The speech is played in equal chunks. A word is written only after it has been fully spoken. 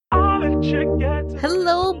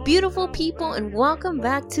Hello, beautiful people, and welcome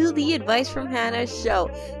back to the Advice from Hannah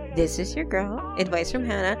show. This is your girl, Advice from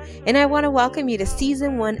Hannah, and I want to welcome you to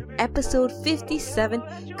Season 1, Episode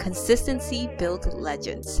 57, Consistency Builds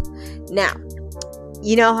Legends. Now,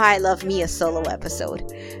 you know how I love me a solo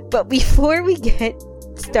episode, but before we get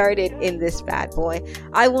started in this bad boy,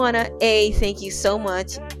 I want to thank you so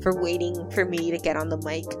much for waiting for me to get on the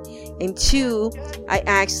mic, and 2, I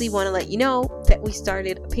actually want to let you know that we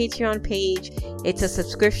started a Patreon page. It's a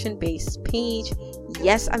subscription based page.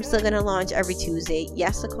 Yes, I'm still going to launch every Tuesday.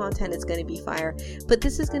 Yes, the content is going to be fire, but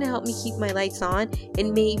this is going to help me keep my lights on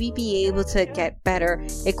and maybe be able to get better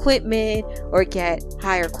equipment or get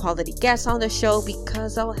higher quality guests on the show,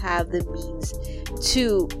 because I'll have the means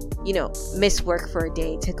to, miss work for a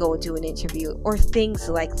day to go do an interview or things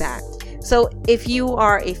like that. So if you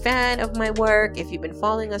are a fan of my work, if you've been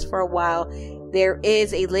following us for a while, there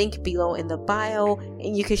is a link below in the bio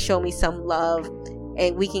and you can show me some love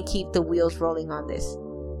and we can keep the wheels rolling on this.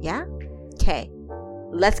 Yeah? Okay.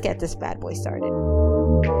 Let's get this bad boy started.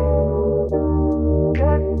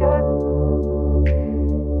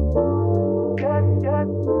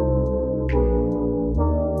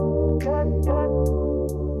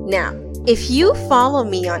 Now, if you follow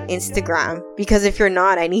me on Instagram, because if you're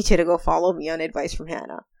not, I need you to go follow me on Advice from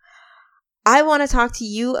Hannah. I want to talk to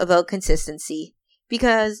you about consistency,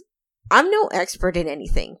 because I'm no expert in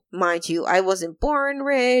anything. Mind you, I wasn't born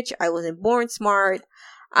rich. I wasn't born smart.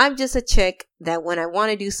 I'm just a chick that when I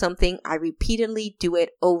want to do something, I repeatedly do it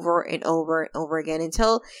over and over and over again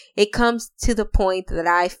until it comes to the point that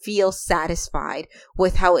I feel satisfied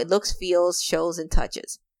with how it looks, feels, shows, and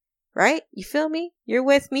touches. Right? You feel me? You're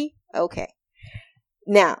with me? Okay.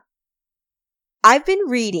 Now, I've been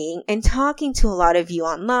reading and talking to a lot of you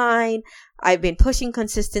online. I've been pushing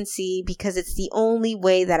consistency because it's the only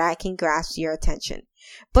way that I can grasp your attention.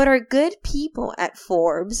 But our good people at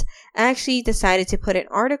Forbes actually decided to put an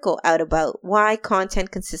article out about why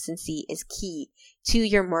content consistency is key to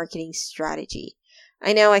your marketing strategy.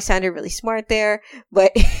 I know I sounded really smart there,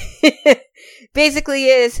 but basically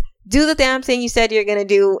is do the damn thing you said you're going to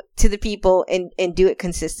do to the people and do it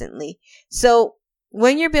consistently. So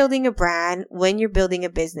when you're building a brand, when you're building a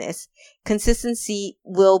business, consistency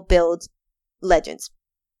will build legends.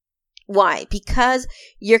 Why? Because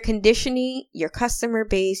you're conditioning your customer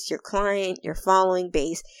base, your client, your following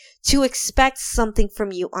base to expect something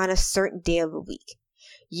from you on a certain day of the week.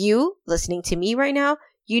 You listening to me right now,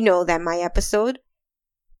 you know that my episode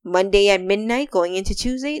Monday at midnight going into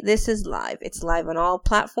Tuesday, this is live. It's live on all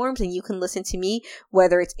platforms and you can listen to me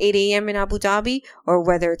whether it's 8 a.m. in Abu Dhabi or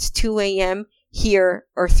whether it's 2 a.m. here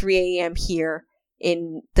or 3 a.m. here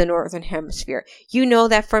in the Northern Hemisphere. You know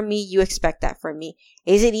that from me. You expect that from me.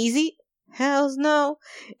 Is it easy? Hells no.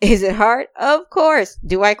 Is it hard? Of course.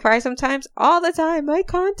 Do I cry sometimes? All the time. My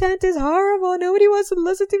content is horrible. Nobody wants to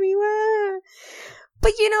listen to me.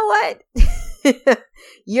 But you know what?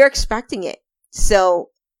 You're expecting it.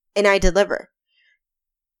 And I deliver.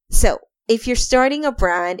 So if you're starting a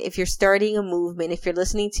brand, if you're starting a movement, if you're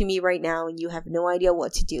listening to me right now and you have no idea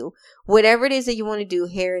what to do, whatever it is that you want to do,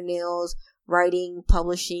 hair, nails, writing,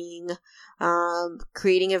 publishing,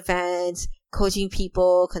 creating events, coaching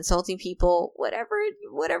people, consulting people,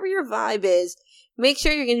 whatever your vibe is, make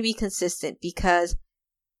sure you're going to be consistent, because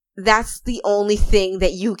that's the only thing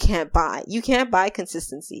that you can't buy. You can't buy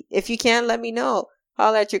consistency. If you can, let me know.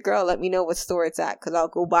 Holler at your girl. Let me know what store it's at, because I'll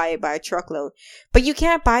go buy it by a truckload. But you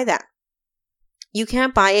can't buy that. You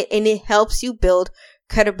can't buy it, and it helps you build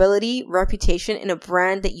credibility, reputation, and a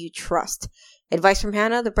brand that you trust. Advice from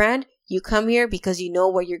Hannah, the brand, you come here because you know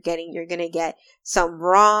what you're getting. You're going to get some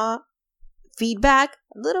raw feedback,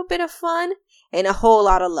 a little bit of fun, and a whole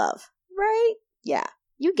lot of love. Right? Yeah,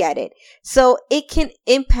 you get it. So it can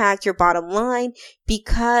impact your bottom line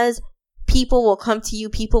because people will come to you.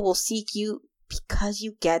 People will seek you because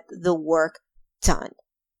you get the work done.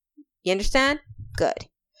 You understand? Good.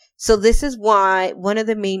 So this is why, one of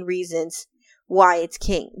the main reasons why it's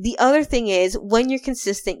king. The other thing is, when you're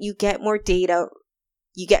consistent, you get more data.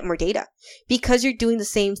 Because you're doing the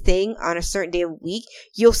same thing on a certain day of the week.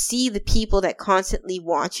 You'll see the people that constantly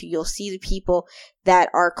watch you. You'll see the people that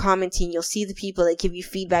are commenting. You'll see the people that give you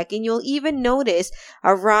feedback, and you'll even notice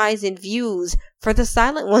a rise in views for the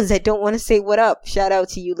silent ones that don't want to say what up. Shout out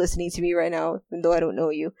to you listening to me right now, even though I don't know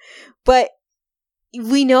you. But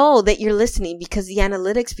we know that you're listening because the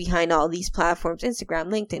analytics behind all these platforms, Instagram,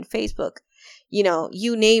 LinkedIn, Facebook,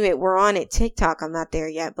 You name it, we're on it. TikTok, I'm not there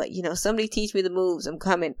yet, but somebody teach me the moves. I'm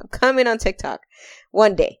coming on TikTok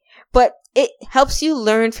one day. But it helps you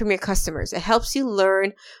learn from your customers. It helps you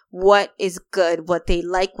learn what is good, what they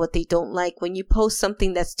like, what they don't like. When you post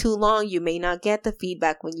something that's too long, you may not get the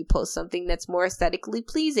feedback. When you post something that's more aesthetically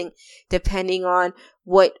pleasing, depending on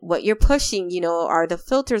what you're pushing, are the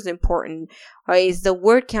filters important? Or is the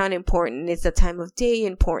word count important? Is the time of day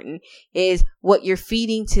important? Is what you're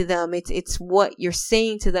feeding to them? It's what you're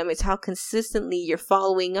saying to them. It's how consistently you're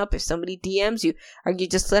following up. If somebody DMs you, are you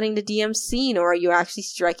just letting the DM seen, or are you actually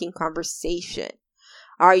striking conversation?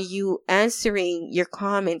 Are you answering your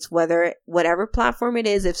comments, whatever platform it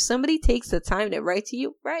is? If somebody takes the time to write to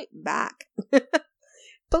you, write back.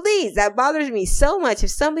 Please, that bothers me so much.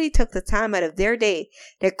 If somebody took the time out of their day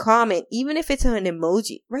to comment, even if it's an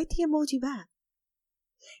emoji, write the emoji back.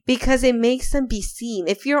 Because it makes them be seen.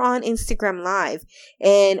 If you're on Instagram Live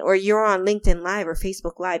or you're on LinkedIn Live or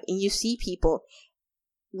Facebook Live and you see people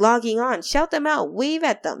logging on, shout them out, wave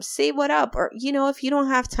at them, say what up. Or, if you don't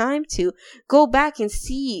have time to, go back and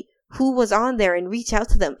see who was on there and reach out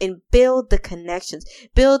to them and build the connections,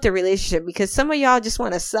 build the relationship, because some of y'all just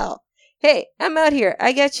want to sell. Hey, I'm out here.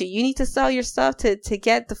 I get you. You need to sell your stuff to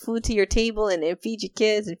get the food to your table and feed your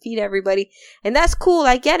kids and feed everybody. And that's cool.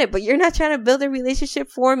 I get it. But you're not trying to build a relationship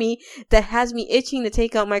for me that has me itching to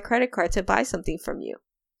take out my credit card to buy something from you.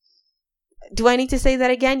 Do I need to say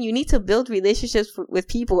that again? You need to build relationships with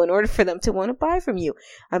people in order for them to want to buy from you.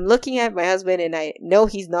 I'm looking at my husband and I know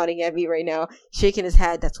he's nodding at me right now, shaking his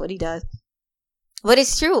head. That's what he does. But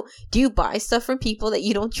it's true. Do you buy stuff from people that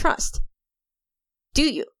you don't trust? Do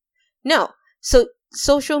you? No. So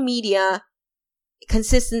social media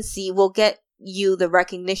consistency will get you the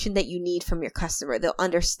recognition that you need from your customer. They'll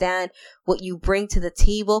understand what you bring to the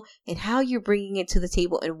table and how you're bringing it to the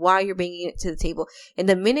table and why you're bringing it to the table. And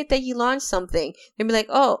the minute that you launch something, they'll be like,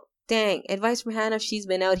 oh, dang, Advice from Hannah, she's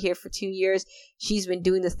been out here for 2 years. She's been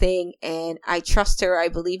doing the thing and I trust her. I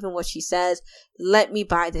believe in what she says. Let me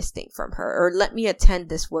buy this thing from her, or let me attend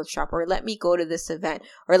this workshop, or let me go to this event,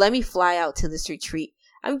 or let me fly out to this retreat.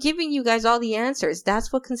 I'm giving you guys all the answers.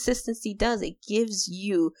 That's what consistency does. It gives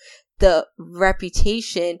you the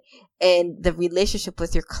reputation and the relationship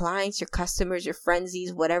with your clients, your customers, your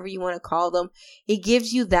frenzies, whatever you want to call them. It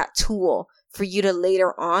gives you that tool for you to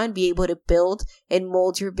later on be able to build and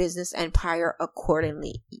mold your business empire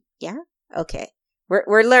accordingly. Yeah? Okay.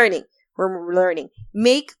 We're learning. We're learning.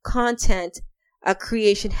 Make content a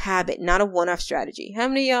creation habit, not a one-off strategy. How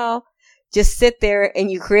many of y'all just sit there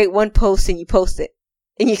and you create one post and you post it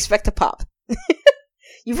and you expect to pop?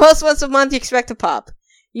 You post once a month, you expect to pop.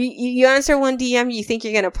 You answer one DM, you think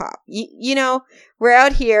you're going to pop. We're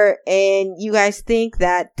out here and you guys think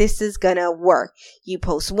that this is going to work. You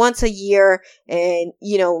post once a year and,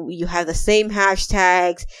 you have the same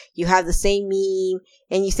hashtags, you have the same meme,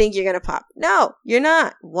 and you think you're going to pop. No, you're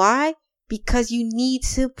not. Why? Because you need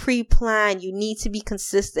to pre-plan. You need to be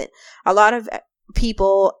consistent. A lot of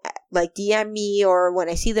people like DM me, or when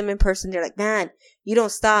I see them in person, they're like, man, you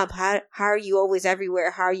don't stop. How are you always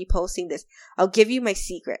everywhere? How are you posting this? I'll give you my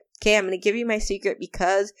secret. Okay, I'm going to give you my secret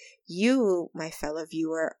because you, my fellow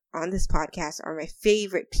viewer on this podcast, are my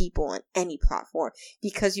favorite people on any platform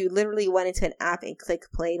because you literally went into an app and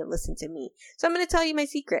clicked play to listen to me. So I'm going to tell you my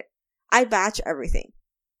secret. I batch everything.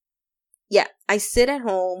 Yeah, I sit at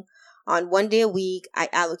home on 1 day a week. I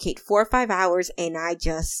allocate 4 or 5 hours and I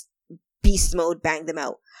just beast mode bang them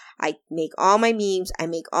out. I make all my memes. I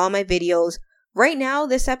make all my videos. Right now,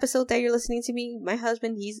 this episode that you're listening to me, my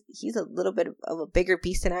husband, he's a little bit of a bigger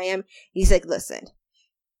beast than I am. He's like, listen,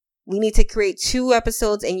 we need to create 2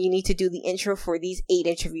 episodes and you need to do the intro for these 8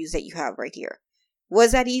 interviews that you have right here.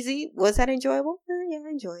 Was that easy? Was that enjoyable? Yeah,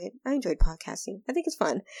 I enjoy it. I enjoyed podcasting. I think it's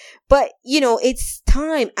fun. But, it's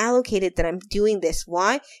time allocated that I'm doing this.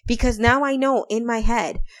 Why? Because now I know in my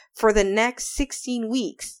head for the next 16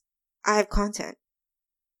 weeks, I have content.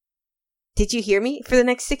 Did you hear me? For the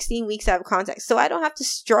next 16 weeks, I have content. So I don't have to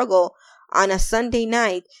struggle on a Sunday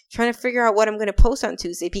night trying to figure out what I'm going to post on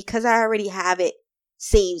Tuesday because I already have it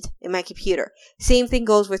saved in my computer. Same thing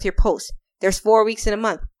goes with your posts. There's 4 weeks in a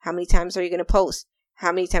month. How many times are you going to post?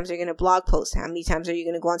 How many times are you going to blog post? How many times are you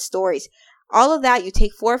going to go on stories? All of that, you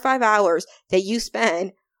take 4 or 5 hours that you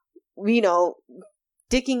spend,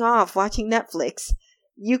 dicking off watching Netflix.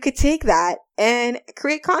 You could take that and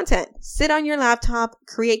create content. Sit on your laptop,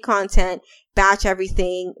 create content, batch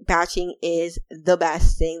everything. Batching is the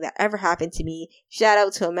best thing that ever happened to me. Shout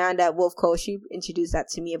out to Amanda at Wolfco. She introduced that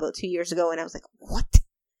to me about 2 years ago and I was like, what?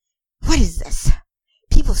 What is this?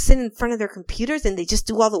 People sit in front of their computers and they just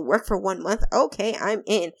do all the work for 1 month? Okay, I'm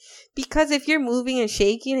in. Because if you're moving and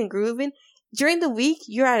shaking and grooving, during the week,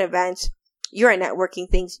 you're at events, you're at networking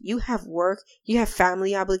things, you have work, you have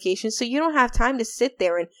family obligations, so you don't have time to sit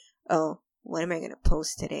there and, oh, what am I going to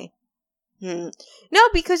post today? No,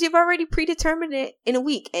 because you've already predetermined it in a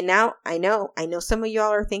week. And now I know some of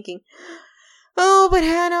y'all are thinking, oh, but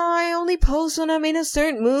Hannah, I only post when I'm in a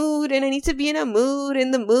certain mood and I need to be in the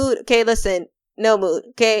mood. Okay, listen, no mood.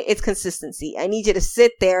 Okay, it's consistency. I need you to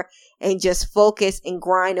sit there and just focus and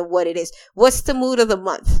grind on what it is. What's the mood of the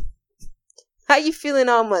month? How you feeling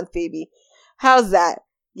all month, baby? How's that?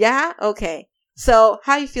 Yeah? Okay. So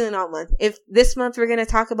how you feeling all month? If this month we're going to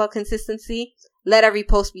talk about consistency, let every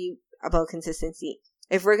post be about consistency.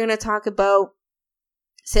 If we're going to talk about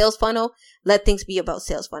sales funnel, let things be about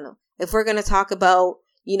sales funnel. If we're going to talk about,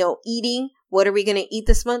 eating, what are we going to eat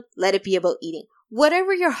this month? Let it be about eating.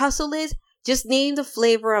 Whatever your hustle is, just name the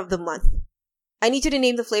flavor of the month. I need you to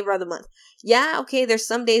name the flavor of the month. Yeah, okay, there's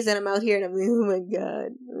some days that I'm out here and I'm like, oh my God,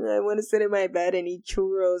 I want to sit in my bed and eat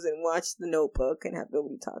churros and watch The Notebook and have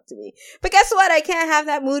nobody talk to me. But guess what? I can't have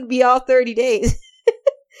that mood be all 30 days.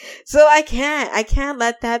 So I can't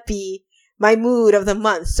let that be my mood of the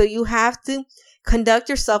month. So you have to conduct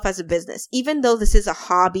yourself as a business, even though this is a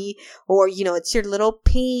hobby or, it's your little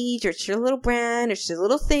page or it's your little brand or it's your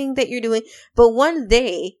little thing that you're doing. But one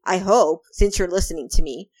day, I hope, since you're listening to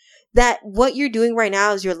me, that what you're doing right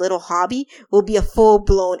now is your little hobby will be a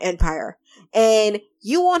full-blown empire. And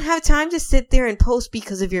you won't have time to sit there and post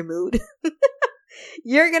because of your mood.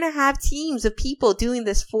 You're going to have teams of people doing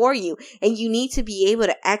this for you. And you need to be able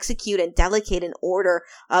to execute and delegate an order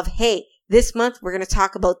of, hey, this month we're going to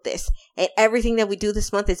talk about this. And everything that we do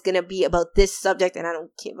this month is going to be about this subject. And I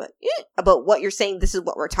don't care about what you're saying. This is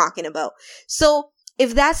what we're talking about. So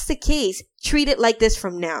if that's the case, treat it like this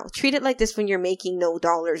from now. Treat it like this when you're making no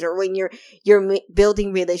dollars or when you're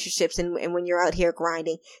building relationships and when you're out here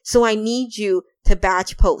grinding. So I need you to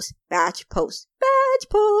batch post.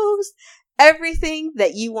 Everything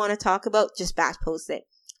that you want to talk about, just batch post it.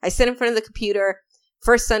 I sit in front of the computer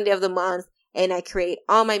first Sunday of the month and I create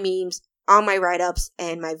all my memes, all my write-ups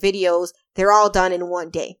and my videos. They're all done in one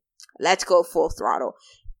day. Let's go full throttle.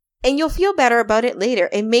 And you'll feel better about it later.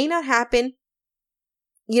 It may not happen,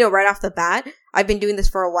 right off the bat. I've been doing this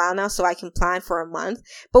for a while now, so I can plan for a month.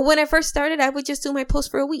 But when I first started, I would just do my post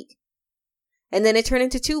for a week. And then it turned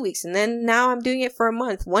into 2 weeks. And then now I'm doing it for a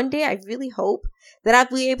month. One day, I really hope that I'll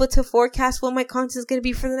be able to forecast what my content is going to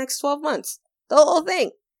be for the next 12 months. The whole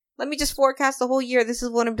thing. Let me just forecast the whole year. This is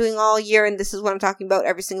what I'm doing all year. And this is what I'm talking about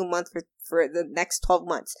every single month for the next 12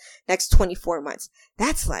 months, next 24 months.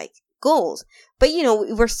 That's like goals. But,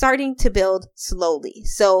 we're starting to build slowly.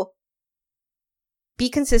 So be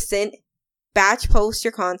consistent. Batch post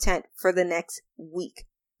your content for the next week.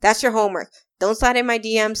 That's your homework. Don't slide in my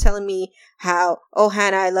DMs telling me how, oh,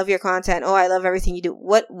 Hannah, I love your content. Oh, I love everything you do.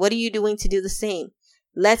 What are you doing to do the same?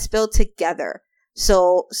 Let's build together.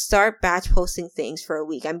 So start batch posting things for a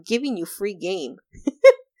week. I'm giving you free game.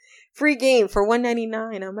 Free game for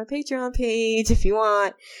 $1.99 on my Patreon page if you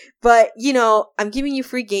want. But, I'm giving you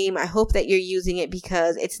free game. I hope that you're using it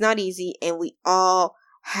because it's not easy and we all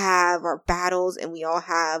have our battles and we all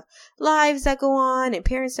have lives that go on and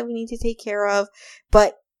parents that we need to take care of.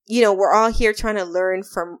 But we're all here trying to learn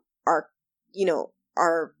from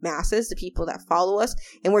our masses, the people that follow us,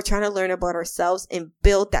 and we're trying to learn about ourselves and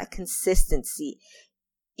build that consistency.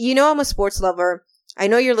 I'm a sports lover. I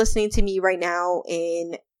know you're listening to me right now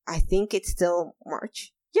in, I think it's still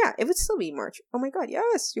March. Yeah, it would still be March. Oh my God,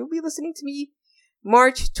 yes, you'll be listening to me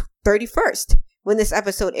March 31st when this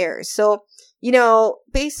episode airs. So,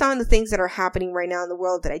 based on the things that are happening right now in the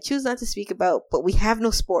world that I choose not to speak about, but we have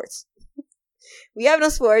no sports. We have no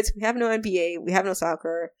sports. We have no NBA. We have no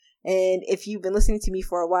soccer. And if you've been listening to me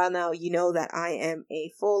for a while now, you know that I am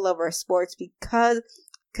a full lover of sports because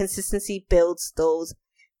consistency builds those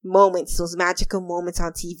moments, those magical moments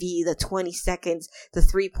on TV, the 20 seconds, the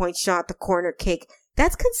 3-point shot, the corner kick.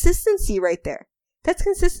 That's consistency right there. That's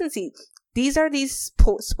consistency. These are these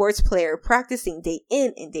sports players practicing day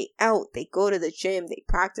in and day out. They go to the gym. They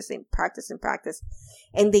practice and practice and practice.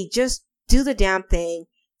 And they just do the damn thing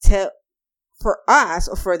for us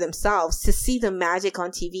or for themselves to see the magic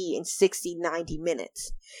on TV in 60, 90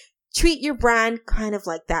 minutes. Treat your brand kind of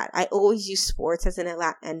like that. I always use sports as an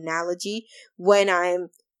analogy when I'm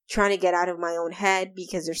trying to get out of my own head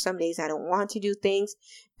because there's some days I don't want to do things.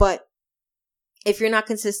 But if you're not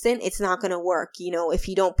consistent, it's not going to work. If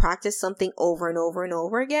you don't practice something over and over and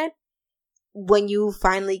over again, when you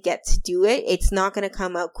finally get to do it, it's not going to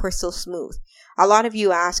come out crystal smooth. A lot of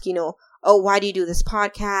you ask, oh, why do you do this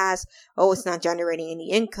podcast? Oh, it's not generating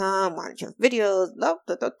any income. Why don't you have videos? Blah,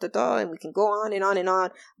 blah, blah, blah, blah. And we can go on and on and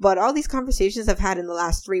on. But all these conversations I've had in the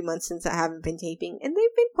last 3 months since I haven't been taping, and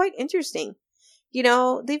they've been quite interesting. You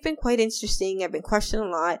know, they've been quite interesting. I've been questioned a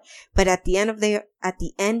lot. But at the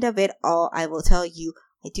end of it all, I will tell you,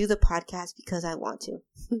 I do the podcast because I want to.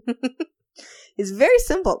 It's very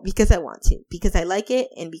simple, because I want to, because I like it,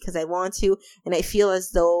 and because I want to, and I feel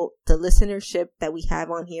as though the listenership that we have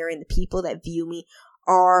on here and the people that view me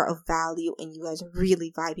are of value, and you guys are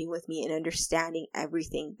really vibing with me and understanding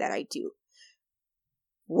everything that I do.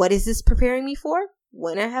 What is this preparing me for?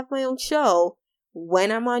 When I have my own show,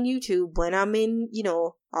 when I'm on YouTube, when I'm in, you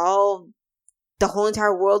know, the whole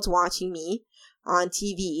entire world's watching me on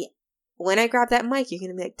TV, when I grab that mic, you're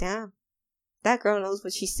going to be like, damn, that girl knows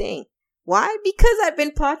what she's saying. Why? Because I've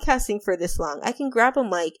been podcasting for this long. I can grab a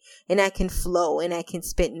mic and I can flow and I can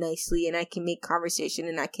spit nicely and I can make conversation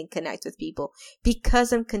and I can connect with people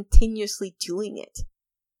because I'm continuously doing it.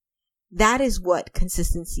 That is what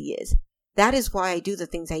consistency is. That is why I do the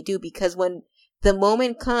things I do, because when the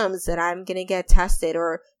moment comes that I'm going to get tested,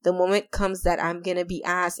 or the moment comes that I'm going to be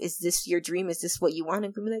asked, is this your dream? Is this what you want?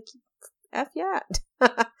 I'm going to be like, F yeah.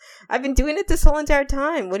 I've been doing it this whole entire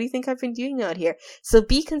time. What do you think I've been doing out here? So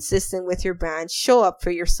be consistent with your brand. Show up for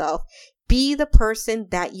yourself. Be the person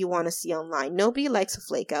that you want to see online. Nobody likes a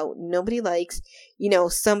flake out. Nobody likes,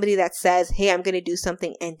 somebody that says, hey, I'm going to do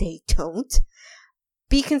something and they don't.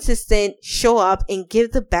 Be consistent, show up, and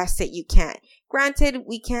give the best that you can. Granted,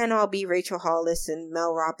 we can't all be Rachel Hollis and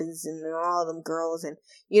Mel Robbins and all them girls and,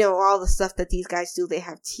 all the stuff that these guys do. They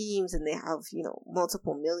have teams and they have,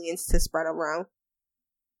 multiple millions to spread around.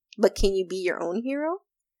 But can you be your own hero?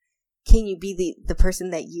 Can you be the person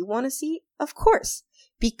that you want to see? Of course,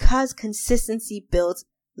 because consistency builds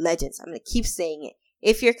legends. I'm going to keep saying it.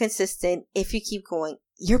 If you're consistent, if you keep going,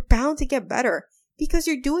 you're bound to get better because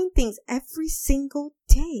you're doing things every single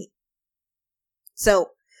day.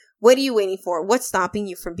 So, what are you waiting for? What's stopping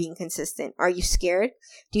you from being consistent? Are you scared?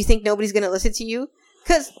 Do you think nobody's going to listen to you?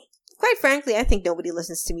 Because, quite frankly, I think nobody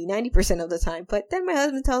listens to me 90% of the time. But then my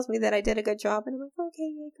husband tells me that I did a good job. And I'm like,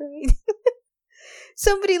 okay, yeah, great.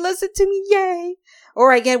 Somebody listened to me, yay.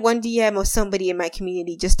 Or I get one DM of somebody in my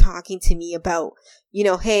community just talking to me about,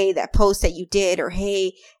 hey, that post that you did, or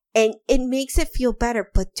hey, and it makes it feel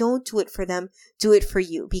better. But don't do it for them. Do it for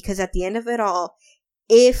you. Because at the end of it all,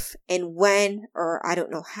 if and when, or I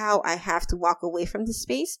don't know how, I have to walk away from the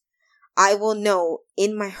space, I will know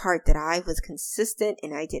in my heart that I was consistent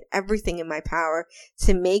and I did everything in my power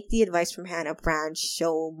to make the Advice from Hannah brand,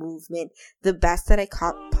 show, movement the best that I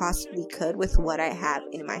possibly could with what I have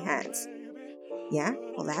in my hands. Yeah,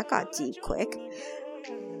 well, that got deep quick.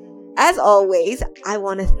 As always, I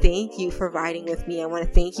want to thank you for riding with me. I want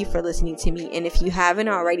to thank you for listening to me. And if you haven't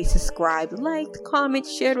already, subscribed, liked, comment,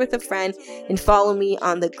 shared with a friend, and follow me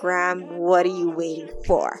on the gram. What are you waiting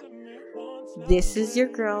for? This is your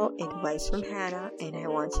girl, Advice from Hannah, and I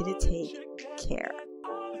want you to take care.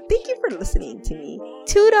 Thank you for listening to me.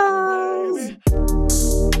 Toodles!